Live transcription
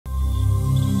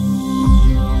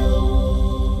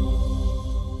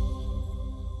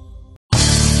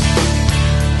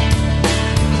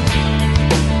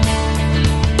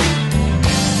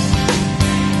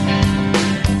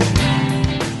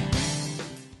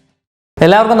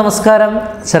എല്ലാവർക്കും നമസ്കാരം.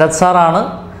 ശരത് സാറാണ്.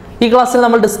 ഈ ക്ലാസ്സിൽ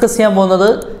നമ്മൾ ഡിസ്കസ് ചെയ്യാൻ പോകുന്നത്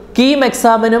KEAM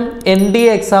എക്സാമിനും NDA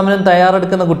എക്സാമിനും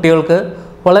തയ്യാറെടുക്കുന്ന കുട്ടികൾക്ക്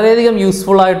വളരെയധികം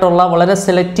യൂസ്ഫുൾ ആയിട്ടുള്ള, വളരെ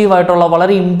സെലക്റ്റീവ് ആയിട്ടുള്ള,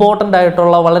 വളരെ ഇമ്പോർട്ടൻ്റ്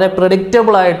ആയിട്ടുള്ള, വളരെ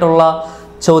പ്രെഡിക്റ്റബിൾ ആയിട്ടുള്ള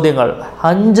ചോദ്യങ്ങൾ,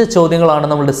 5 ചോദ്യങ്ങളാണ്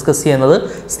നമ്മൾ ഡിസ്കസ് ചെയ്യുന്നത്.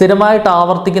 സ്ഥിരമായിട്ട്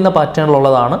ആവർത്തിക്കുന്ന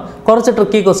പാറ്റേണിലുള്ളതാണ്. കുറച്ച്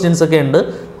ട്രിക്കി ക്വസ്റ്റ്യൻസ് ഒക്കെ ഉണ്ട്.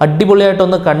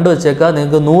 അടിപൊളിയായിട്ടൊന്ന് കണ്ടുവച്ചേക്കുക.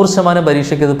 നിങ്ങൾക്ക് 100%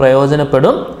 പരീക്ഷയ്ക്ക് ഇത്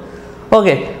പ്രയോജനപ്പെടും.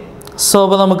 ഓക്കെ, സോ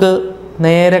അപ്പോൾ നമുക്ക്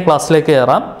നേരെ ക്ലാസ്സിലേക്ക്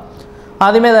കയറാം.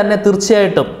 ആദ്യമേ തന്നെ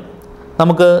തീർച്ചയായിട്ടും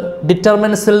നമുക്ക്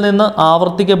ഡിറ്റർമിനൻസിൽ നിന്ന്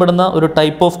ആവർത്തിക്കപ്പെടുന്ന ഒരു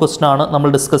ടൈപ്പ് ഓഫ് ക്വസ്റ്റ്യൻ ആണ് നമ്മൾ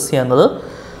ഡിസ്കസ് ചെയ്യുന്നത്.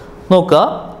 നോക്കുക,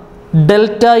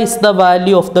 delta is the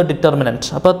value of the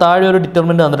determinant. അപ്പോൾ താഴെ ഒരു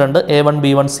ഡിറ്റർമിനൻറ്റ് തന്നിട്ടുണ്ട്, A1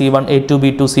 B1 C1 A2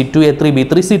 B2 C2 A3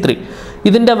 B3 C3.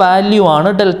 ഇതിൻ്റെ വാല്യൂ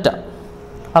ആണ് ഡെൽറ്റ.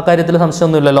 ആ കാര്യത്തിൽ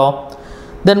സംശയമൊന്നുമില്ലല്ലോ.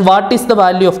 Then what is the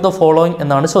value of the following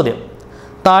എന്നാണ് ചോദ്യം.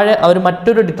 താഴെ അവർ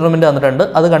മറ്റൊരു ഡിറ്റർമിനൻറ്റ് തന്നിട്ടുണ്ട്,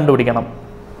 അത് കണ്ടുപിടിക്കണം.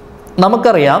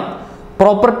 നമുക്കറിയാം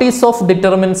പ്രോപ്പർട്ടീസ് ഓഫ്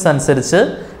ഡിറ്റർമിനൻസ് അനുസരിച്ച്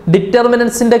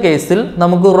ഡിറ്റർമിനൻസിൻ്റെ കേസിൽ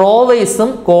നമുക്ക് റോ വൈസും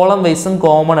കോളം വൈസും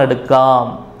കോമൺ എടുക്കാം.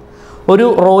 ഒരു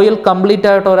റോയിൽ കംപ്ലീറ്റ്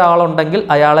ആയിട്ട് ഒരാളുണ്ടെങ്കിൽ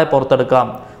അയാളെ പുറത്തെടുക്കാം.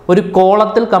 ഒരു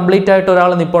കോളത്തിൽ കംപ്ലീറ്റ് ആയിട്ട്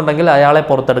ഒരാൾ നിൽപ്പുണ്ടെങ്കിൽ അയാളെ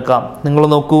പുറത്തെടുക്കാം. നിങ്ങൾ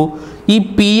നോക്കൂ, ഈ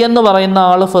P എന്ന് പറയുന്ന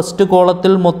ആൾ ഫസ്റ്റ്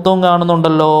കോളത്തിൽ മൊത്തം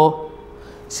കാണുന്നുണ്ടല്ലോ,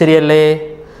 ശരിയല്ലേ?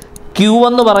 Q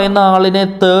എന്ന് പറയുന്ന ആളിനെ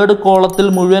തേർഡ് കോളത്തിൽ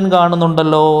മുഴുവൻ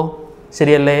കാണുന്നുണ്ടല്ലോ,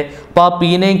 ശരിയല്ലേ? അപ്പോൾ ആ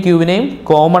Pനെയും Qനെയും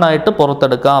കോമൺ ആയിട്ട്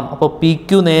പുറത്തെടുക്കാം. അപ്പോൾ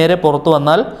PQ നേരെ പുറത്ത്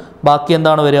വന്നാൽ ബാക്കി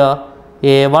എന്താണ് വരിക?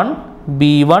 A1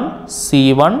 B1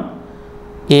 C1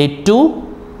 A2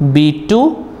 B2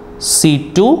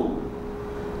 C2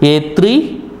 A3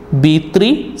 B3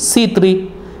 C3.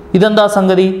 ഇതെന്താ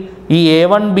സംഗതി? ഈ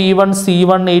A1 B1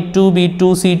 C1 A2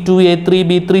 B2 C2 A3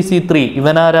 B3 C3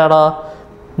 ഇവനാരാടാ?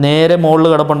 നേരെ മുകളിൽ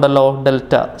കിടപ്പുണ്ടല്ലോ,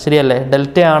 ഡെൽറ്റ, ശരിയല്ലേ?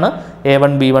 ഡെൽറ്റയാണ്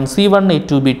A1 B1 C1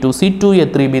 A2 B2 C2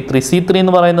 A3 B3 C3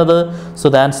 എന്ന് പറയുന്നത്. So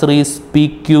the answer is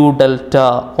PQ delta.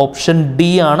 Option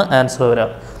D ആണ് answer വരിക.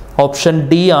 ഓപ്ഷൻ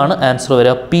ഡി ആണ് ആൻസർ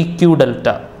വരിക, PQ delta.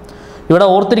 ഇവിടെ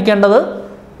ഓർത്തിരിക്കേണ്ടത്,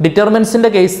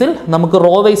 ഡിറ്റർമിനൻസിൻ്റെ കേസിൽ നമുക്ക്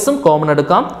റോ വൈസും കോമൺ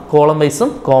എടുക്കാം, കോളം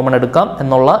വൈസും കോമൺ എടുക്കാം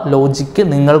എന്നുള്ള ലോജിക്ക്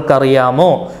നിങ്ങൾക്കറിയാമോ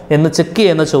എന്ന് ചെക്ക്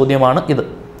ചെയ്യുന്ന ചോദ്യമാണ് ഇത്.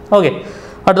 ഓക്കെ,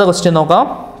 അടുത്ത ക്വസ്റ്റ്യൻ നോക്കാം.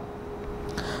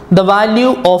 The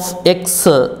value of x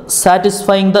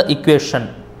satisfying the equation.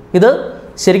 ഇത്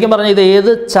ശരിക്കും പറഞ്ഞാൽ ഇത് ഏത്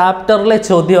ചാപ്റ്ററിലെ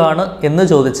ചോദ്യമാണ് എന്ന്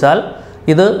ചോദിച്ചാൽ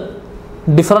ഇത്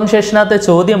ഡിഫറൻഷ്യേഷനകത്തെ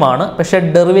ചോദ്യമാണ്. പക്ഷേ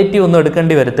ഡെറിവേറ്റീവ് ഒന്നും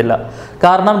എടുക്കേണ്ടി വരത്തില്ല.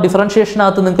 കാരണം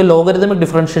ഡിഫറൻഷ്യേഷനകത്ത് നിങ്ങൾക്ക് ലോഗരിതമിക്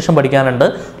ഡിഫറൻഷ്യേഷൻ പഠിക്കാനുണ്ട്.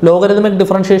 ലോഗരിതമിക്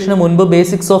ഡിഫറൻഷ്യേഷന് മുൻപ്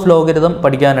ബേസിക്സ് ഓഫ് ലോഗരിതം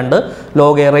പഠിക്കാനുണ്ട്.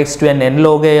 log a raised to n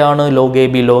log a ആണ്, log a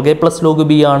b log a plus log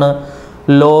b ആണ്,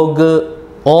 log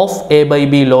of A by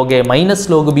B log A minus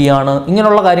log B ആണ്.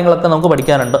 ഇങ്ങനെയുള്ള കാര്യങ്ങളൊക്കെ നമുക്ക്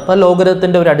പഠിക്കാനുണ്ട്. അപ്പോൾ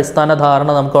ലോഗരിതത്തിൻ്റെ ഒരു അടിസ്ഥാന ധാരണ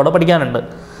നമുക്ക് അവിടെ പഠിക്കാനുണ്ട്.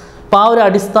 അപ്പോൾ ആ ഒരു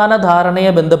അടിസ്ഥാന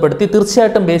ധാരണയെ ബന്ധപ്പെടുത്തി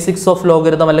തീർച്ചയായിട്ടും ബേസിക്സ് ഓഫ്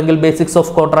ലോഗരിതം അല്ലെങ്കിൽ ബേസിക്സ്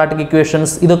ഓഫ് ക്വാഡ്രാറ്റിക്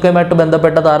ഇക്വേഷൻസ് ഇതൊക്കെയുമായിട്ട്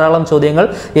ബന്ധപ്പെട്ട ധാരാളം ചോദ്യങ്ങൾ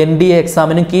NDA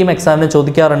എക്സാമിനും KEAM എക്സാമിനും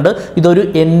ചോദിക്കാറുണ്ട്. ഇതൊരു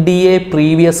NDA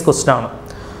പ്രീവിയസ് ക്വസ്റ്റ്യൻ ആണ്.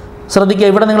 ശ്രദ്ധിക്കുക,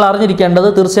 ഇവിടെ നിങ്ങൾ അറിഞ്ഞിരിക്കേണ്ടത്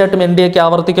തീർച്ചയായിട്ടും NDAക്ക്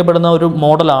ആവർത്തിക്കപ്പെടുന്ന ഒരു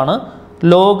മോഡലാണ്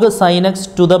log sign X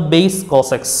to the base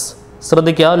cos X.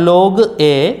 ശ്രദ്ധിക്കുക, log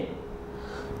A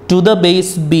to the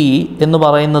base B എന്ന്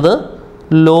പറയുന്നത്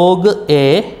log A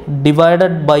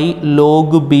divided by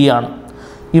log B ആണ്.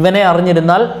 ഇവനെ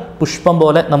അറിഞ്ഞിരുന്നാൽ പുഷ്പം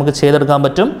പോലെ നമുക്ക് ചെയ്തെടുക്കാൻ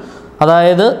പറ്റും.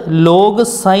 അതായത് log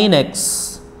sign X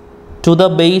to the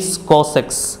base cos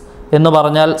X എന്ന്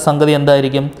പറഞ്ഞാൽ സംഗതി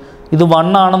എന്തായിരിക്കും? ഇത്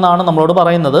 1 ആണെന്നാണ് നമ്മളോട്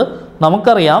പറയുന്നത്.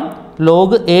 നമുക്കറിയാം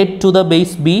log A to the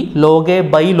base B log A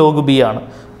by log B ആണ്.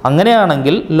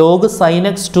 അങ്ങനെയാണെങ്കിൽ log sign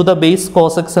X to the base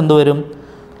cos X എന്ത് വരും?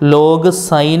 Log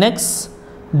sign X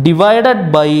divided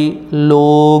by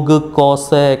log cos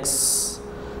X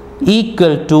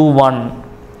equal to 1.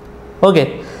 Okay,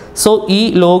 so ഈ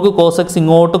log cos X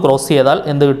ഇങ്ങോട്ട് cross ചെയ്താൽ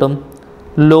എന്ത് കിട്ടും?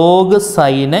 Log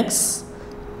sign X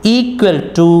equal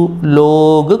to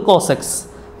log cos X.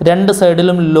 രണ്ട്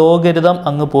സൈഡിലും logarithm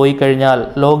അങ്ങ് പോയി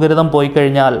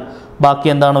കഴിഞ്ഞാൽ ബാക്കി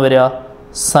എന്താണ് വരിക?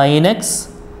 Sign X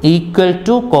equal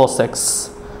to cos X.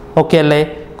 Okay അല്ലേ?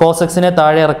 കോസ് എക്സിനെ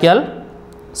താഴെ ഇറക്കിയാൽ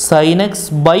sign X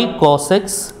by cos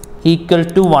X equal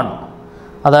to 1.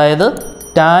 അതായത്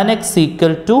ടാൻ എക്സ്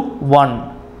ഈക്വൽ ടു 1.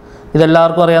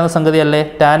 ഇതെല്ലാവർക്കും അറിയാവുന്ന സംഗതിയല്ലേ?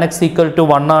 ടാൻ എക്സ് ഈക്വൽ ടു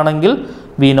 1 ആണെങ്കിൽ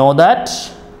we know that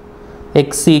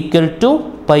X equal to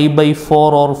pi by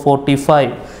 4 or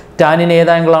 45. ടാനിന്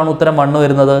ഏത് ആംഗിളാണ് ഉത്തരം 1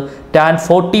 വരുന്നത്? Tan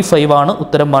 45 ആണ്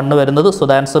ഉത്തരം 1 വരുന്നത്. So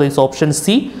the answer is option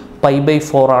C, pi by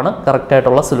 4 ആണ്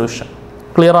കറക്റ്റായിട്ടുള്ള സൊല്യൂഷൻ.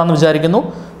 ക്ലിയർ ആണെന്ന് വിചാരിക്കുന്നു.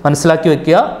 മനസ്സിലാക്കി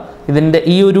വെക്കുക. ഇതിൻ്റെ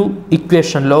ഈ ഒരു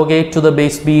equation log A to the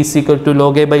base B is equal to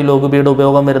log A by log ബിയുടെ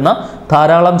ഉപയോഗം വരുന്ന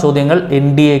ധാരാളം ചോദ്യങ്ങൾ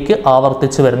NDAക്ക്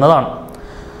ആവർത്തിച്ച് വരുന്നതാണ്.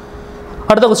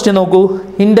 അടുത്ത ക്വസ്റ്റ്യൻ നോക്കൂ.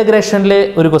 ഇൻ്റഗ്രേഷനിലെ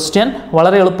ഒരു ക്വസ്റ്റ്യൻ,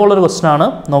 വളരെ എളുപ്പമുള്ളൊരു ക്വസ്റ്റ്യൻ ആണ്.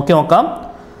 നോക്കാം.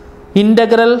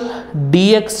 Integral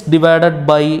dx divided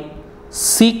by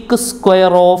sec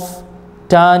square of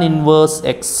tan inverse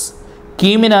x.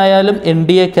 KEAMിനായാലും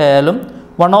NDAക്കായാലും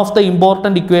one of the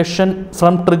important equation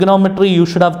from trigonometry you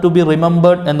should have to be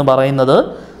remembered എന്ന് പറയുന്നത്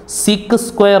sec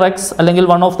square x അല്ലെങ്കിൽ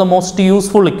one of the most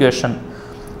useful equation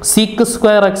sec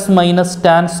square x minus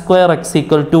tan square x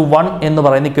equal to 1 എന്ന്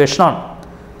പറയുന്ന equation ആണ്.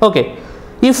 Okay,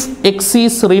 if X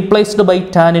is replaced by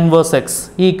tan inverse X,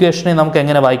 ഈ ഇക്വേഷനെ നമുക്ക്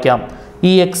എങ്ങനെ വായിക്കാം?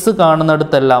 ഈ എക്സ്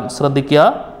കാണുന്നിടത്തെല്ലാം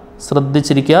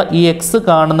ശ്രദ്ധിച്ചിരിക്കുക, ഈ എക്സ്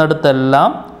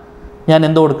കാണുന്നിടത്തെല്ലാം ഞാൻ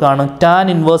എന്ത് കൊടുക്കുകയാണ്? ടാൻ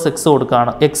ഇൻവേഴ്സ് എക്സ്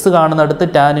കൊടുക്കുകയാണ്. എക്സ് കാണുന്നിടത്ത്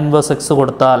ടാൻ ഇൻവേഴ്സ് എക്സ്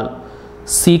കൊടുത്താൽ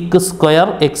സീക്ക് സ്ക്വയർ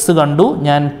എക്സ് കണ്ടു,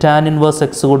 ഞാൻ ടാൻ ഇൻവേഴ്സ്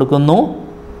എക്സ് കൊടുക്കുന്നു,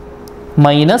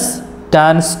 മൈനസ്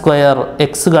ടാൻ സ്ക്വയർ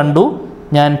എക്സ് കണ്ടു,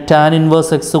 ഞാൻ ടാൻ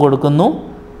ഇൻവേഴ്സ് എക്സ് കൊടുക്കുന്നു,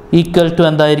 ഈക്വൽ ടു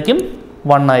എന്തായിരിക്കും?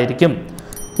 1 ആയിരിക്കും.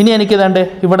 ഇനി എനിക്ക് ഇതേണ്ട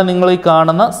ഇവിടെ നിങ്ങൾ ഈ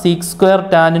കാണുന്ന സീക്ക് സ്ക്വയർ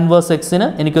ടാൻ ഇൻവേഴ്സ് എക്സിന്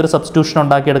എനിക്കൊരു സബ്സ്റ്റിറ്റ്യൂഷൻ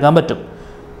ഉണ്ടാക്കിയെടുക്കാൻ പറ്റും.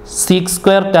 സീക്ക്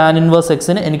സ്ക്വയർ ടാൻ ഇൻവേഴ്സ്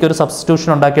എക്സിന് എനിക്കൊരു സബ്സ്റ്റിറ്റ്യൂഷൻ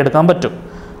ഉണ്ടാക്കിയെടുക്കാൻ പറ്റും.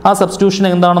 ആ സബ്സ്റ്റിറ്റ്യൂഷൻ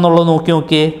എന്താണെന്നുള്ളത്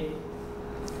നോക്കിയേ.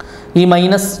 ഈ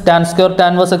minus tan square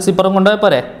tan inverse X ഇപ്പുറം കൊണ്ടുപോയാൽ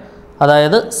പോരെ.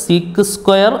 അതായത് seek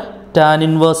square tan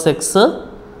inverse X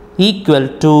equal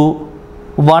to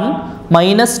 1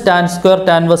 minus tan square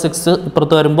tan inverse X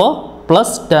ഇപ്പുറത്ത് വരുമ്പോൾ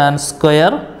plus tan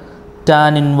square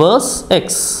tan inverse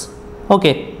X.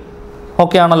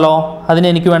 Okay ആണല്ലോ. അതിനെ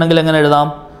എനിക്ക് വേണമെങ്കിൽ എങ്ങനെ എഴുതാം?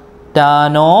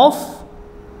 Tan of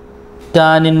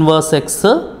tan inverse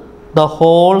X the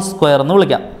whole square എന്ന്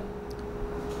വിളിക്കാം.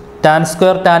 Tan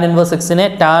square tan inverse എക്സിനെ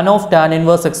tan of tan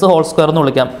inverse X whole square എന്ന്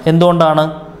വിളിക്കാം. എന്തുകൊണ്ടാണ്?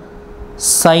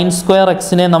 സൈൻ സ്ക്വയർ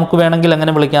എക്സിനെ നമുക്ക് വേണമെങ്കിൽ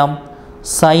എങ്ങനെ വിളിക്കാം?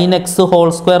 സൈൻ എക്സ് ഹോൾ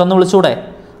സ്ക്വയർ എന്ന് വിളിച്ചൂടെ?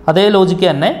 അതേ ലോജിക്ക്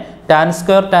തന്നെ tan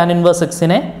square tan inverse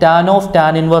എക്സിനെ tan of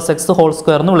tan inverse X whole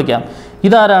square എന്ന് വിളിക്കാം.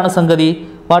 ഇതാരാണ് സംഗതി?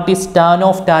 What is tan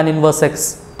of tan inverse X?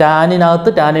 ടാനിനകത്ത്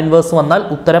tan inverse വന്നാൽ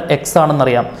ഉത്തരം എക്സ്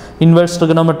ആണെന്നറിയാം. ഇൻവേഴ്സ്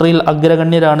ട്രിഗണോമെട്രിയിൽ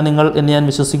അഗ്രഗണ്യരാണ് നിങ്ങൾ എന്ന് ഞാൻ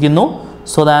വിശ്വസിക്കുന്നു.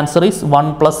 So the answer is 1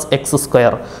 plus x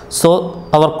square. So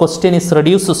our question is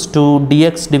reduces to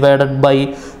dx divided by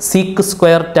sec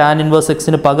square tan inverse x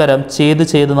ന് പകരം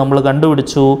ചെയ്ത് നമ്മൾ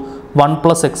കണ്ടുപിടിച്ചു 1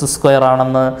 plus x square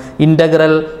ആണെന്ന്.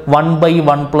 ഇൻ്റഗ്രൽ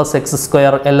 1/1 plus x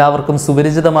square എല്ലാവർക്കും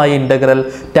സുപരിചിതമായ ഇൻ്റഗ്രൽ.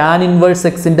 ടാൻ ഇൻവേഴ്സ്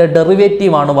എക്സിൻ്റെ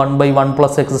derivative ആണ് 1/1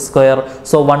 plus x square.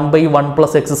 So 1/1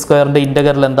 plus x squareൻ്റെ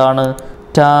integral എന്താണ്?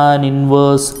 Tan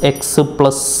inverse X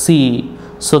plus C.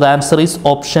 So the answer is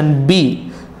option B.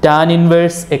 Tan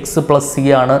inverse X plus C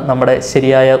ആണ് നമ്മുടെ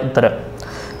ശരിയായ ഉത്തരം.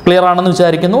 Clear ആണെന്ന്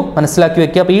വിചാരിക്കുന്നു. മനസ്സിലാക്കി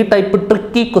വെക്കുക. അപ്പോൾ ഈ ടൈപ്പ്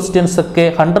ട്രിക്കി ക്വസ്റ്റ്യൻസ് ഒക്കെ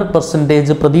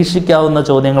 100% പ്രതീക്ഷിക്കാവുന്ന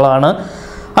ചോദ്യങ്ങളാണ്.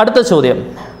 അടുത്ത ചോദ്യം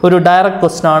ഒരു ഡയറക്റ്റ്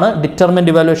ക്വസ്റ്റ്യൻ ആണ്.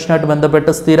 ഡിറ്റർമിൻ്റ് ഇവാലുവേഷനായിട്ട്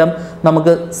ബന്ധപ്പെട്ട് സ്ഥിരം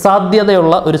നമുക്ക്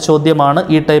സാധ്യതയുള്ള ഒരു ചോദ്യമാണ്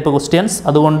ഈ ടൈപ്പ് ക്വസ്റ്റ്യൻസ്.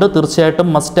 അതുകൊണ്ട് തീർച്ചയായിട്ടും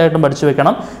മസ്റ്റായിട്ടും പഠിച്ചു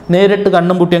വെക്കണം. നേരിട്ട്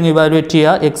കണ്ണും പൂട്ടി അങ്ങ് ഇവാലുവേറ്റ്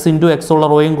ചെയ്യുക. എക്സ് ഇൻറ്റു എക്സ് ഉള്ള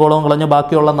റോയും കോളവും കളഞ്ഞ്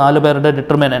ബാക്കിയുള്ള 4 പേരുടെ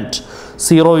determinant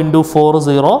 0 × 4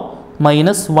 0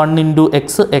 minus 1 into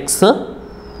X X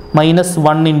minus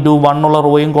 1 into 1 ഉള്ള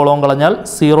റോയും കോളവും കളഞ്ഞാൽ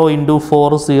 0 ×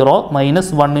 4 0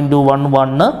 മൈനസ് 1 ഇൻറ്റു 1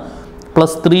 1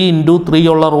 പ്ലസ് 3 ഇൻറ്റു 3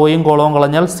 ഉള്ള റോയും കോളവും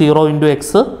കളഞ്ഞാൽ 0 into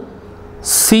X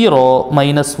 0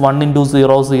 minus 1 into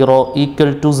 0 0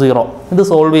 equal to 0. ഇത്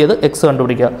സോൾവ് ചെയ്ത് എക്സ്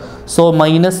കണ്ടുപിടിക്കുക. So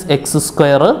minus X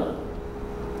square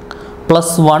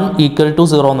plus 1 equal to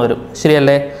 0 എന്ന് വരും.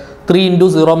 ശരിയല്ലേ? 3 ഇൻറ്റു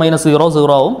 0 മൈനസ് 0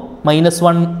 0 ആവും. മൈനസ്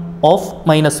 1 ഓഫ്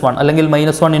മൈനസ് 1 അല്ലെങ്കിൽ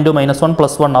മൈനസ് 1 ഇൻറ്റു മൈനസ് 1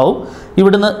 പ്ലസ് 1 ആവും.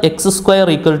 ഇവിടുന്ന് എക്സ് സ്ക്വയർ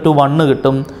ഈക്വൽ ടു 1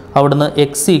 കിട്ടും. അവിടുന്ന്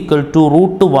X equal to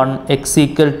 √1 X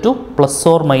equal two plus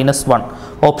or minus 1.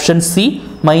 Option C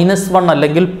 -1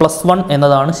 അല്ലെങ്കിൽ +1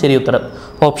 എന്നതാണ് ശരി ഉത്തരം.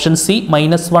 ഓപ്ഷൻ സി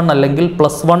 -1 അല്ലെങ്കിൽ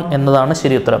 +1 എന്നതാണ്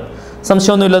ശരി ഉത്തരം.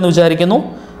 സംശയമൊന്നുമില്ലെന്ന് വിചാരിക്കുന്നു.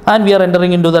 And we R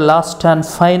entering in to the last and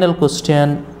final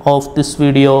question of this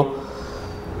video.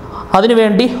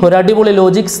 അതിനുവേണ്ടി ഒരു അടിപൊളി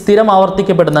ലോജിക് സ്ഥിരം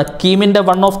ആവർത്തിക്കപ്പെടുന്ന കീമിൻ്റെ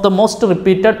one of the most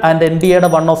repeated and NDAയുടെ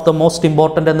one of the most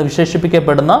important എന്ന്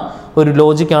വിശേഷിപ്പിക്കപ്പെടുന്ന ഒരു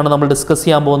ലോജിക്കാണ് നമ്മൾ ഡിസ്കസ്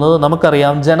ചെയ്യാൻ പോകുന്നത്.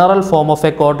 നമുക്കറിയാം general form of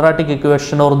A quadratic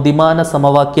equation or ദ്വിമാന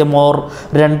സമവാക്യം ഓർ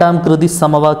രണ്ടാം കൃതി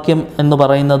സമവാക്യം എന്ന്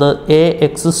പറയുന്നത്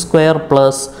ax²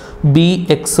 plus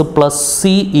bx plus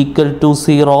c equal to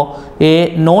 0 a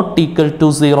not equal to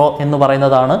 0 എന്ന്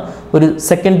പറയുന്നതാണ് ഒരു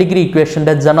സെക്കൻഡ് ഡിഗ്രി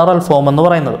ഇക്വേഷൻ്റെ ജനറൽ ഫോം എന്ന്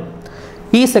പറയുന്നത്.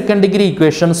 ഈ സെക്കൻഡ് ഡിഗ്രി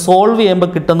ഇക്വേഷൻ സോൾവ് ചെയ്യുമ്പോൾ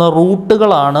കിട്ടുന്ന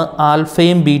റൂട്ടുകളാണ്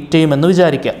ആൽഫയും ബീറ്റയും എന്ന്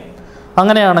വിചാരിക്കുക.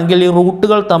 അങ്ങനെയാണെങ്കിൽ ഈ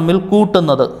റൂട്ടുകൾ തമ്മിൽ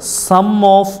കൂട്ടുന്നത് സം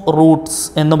ഓഫ് റൂട്ട്സ്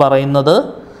എന്ന് പറയുന്നത്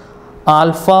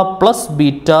ആൽഫ പ്ലസ്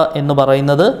ബീറ്റ എന്ന്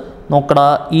പറയുന്നത് നോക്കടാ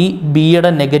ഈ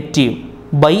ബിയുടെ നെഗറ്റീവ്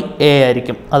ബൈ എ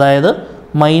ആയിരിക്കും. അതായത്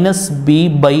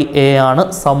 -b/a ആണ്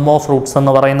സം ഓഫ് റൂട്ട്സ്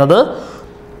എന്ന് പറയുന്നത്.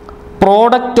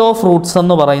 പ്രോഡക്റ്റ് ഓഫ് റൂട്ട്സ്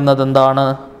എന്ന് പറയുന്നത് എന്താണ്?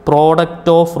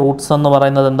 പ്രോഡക്റ്റ് ഓഫ് റൂട്ട്സ് എന്ന്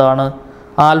പറയുന്നത് എന്താണ്?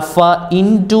 ആൽഫ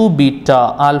ഇൻറ്റു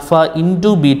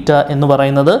ബീറ്റ എന്ന്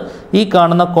പറയുന്നത് ഈ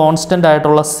കാണുന്ന കോൺസ്റ്റൻ്റ്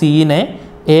ആയിട്ടുള്ള സീനെ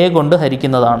എ കൊണ്ട്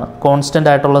ഹരിക്കുന്നതാണ്. കോൺസ്റ്റൻ്റ്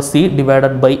ആയിട്ടുള്ള സി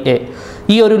ഡിവൈഡഡ് ബൈ എ.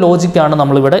 ഈ ഒരു ലോജിക്കാണ്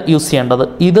നമ്മളിവിടെ യൂസ് ചെയ്യേണ്ടത്.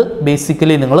 ഇത്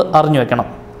ബേസിക്കലി നിങ്ങൾ അറിഞ്ഞു വെക്കണം.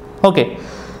 ഓക്കെ,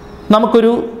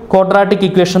 നമുക്കൊരു ക്വാഡ്രാറ്റിക്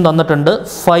ഇക്വേഷൻ തന്നിട്ടുണ്ട്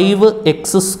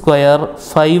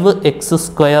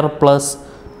 5x² plus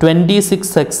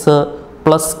 26x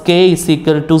plus k =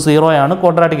 0 ആണ്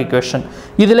ക്വാഡ്രാറ്റിക് ഇക്വേഷൻ.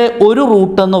 ഇതിലെ ഒരു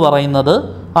റൂട്ട് എന്ന് പറയുന്നത്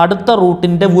അടുത്ത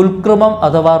റൂട്ടിൻ്റെ ഉൽക്രമം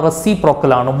അഥവാ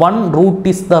റെസിപ്രോക്കലാണ്. One root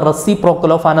is the reciprocal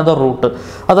of another root.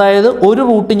 അതായത് ഒരു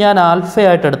റൂട്ട് ഞാൻ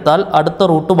ആൽഫയായിട്ട് എടുത്താൽ അടുത്ത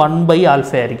റൂട്ട്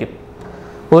 1/α ആയിരിക്കും.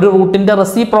 ഒരു റൂട്ടിൻ്റെ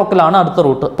റെസിപ്രോക്കലാണ് അടുത്ത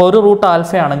റൂട്ട്. അപ്പോൾ ഒരു റൂട്ട്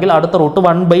ആൽഫയാണെങ്കിൽ അടുത്ത റൂട്ട്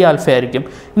 1/α ആയിരിക്കും.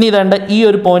 ഇനി ഇതേണ്ട ഈ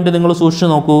ഒരു പോയിന്റ് നിങ്ങൾ സൂക്ഷിച്ച്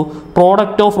നോക്കൂ.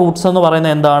 പ്രോഡക്റ്റ് ഓഫ് റൂട്ട്സ് എന്ന്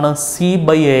പറയുന്നത് എന്താണ്?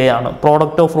 c/a ആണ്.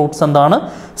 പ്രോഡക്റ്റ് ഓഫ് റൂട്ട്സ് എന്താണ്?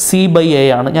 c/a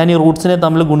ആണ്. ഞാൻ ഈ റൂട്ട്സിനെ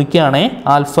തമ്മിൽ ഗുണിക്കുകയാണേ.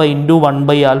 α ×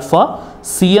 1/α.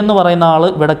 c എന്ന് പറയുന്ന ആൾ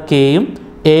ഇവിടെ kയും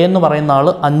a എന്ന് പറയുന്ന ആൾ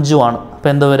 5ഉമാണ്. അപ്പോൾ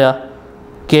എന്താ വരിക?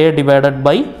 k /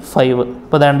 5.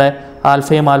 അപ്പോൾ വേണ്ടേ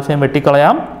ആൽഫയും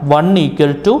വെട്ടിക്കളയാം. 1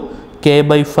 =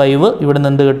 k/5. ഇവിടെ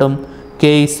നിന്ന് എന്ത് കിട്ടും? k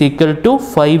 =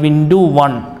 5 ×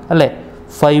 1 അല്ലേ?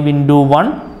 5 × 1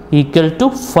 =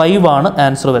 5 ആണ്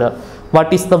ആൻസർ വരിക.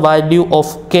 What is the value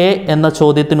of k എന്ന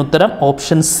ചോദ്യത്തിന് ഉത്തരം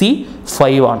ഓപ്ഷൻ സി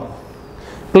 5 ആണ്.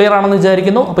 ക്ലിയർ ആണെന്ന്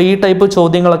വിചാരിക്കുന്നു. അപ്പോൾ ഈ ടൈപ്പ്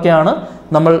ചോദ്യങ്ങളൊക്കെയാണ്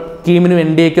നമ്മൾ കീമിനും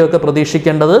NDAയ്ക്കും ഒക്കെ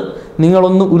പ്രതീക്ഷിക്കേണ്ടത്.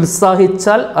 നിങ്ങളൊന്ന്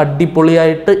ഉത്സാഹിച്ചാൽ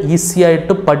അടിപൊളിയായിട്ട്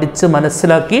ഈസിയായിട്ട് പഠിച്ച്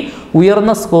മനസ്സിലാക്കി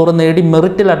ഉയർന്ന സ്കോർ നേടി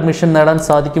മെറിറ്റിൽ അഡ്മിഷൻ നേടാൻ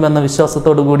സാധിക്കുമെന്ന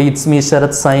വിശ്വാസത്തോടു കൂടി it's me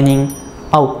Sarath signing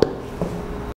out.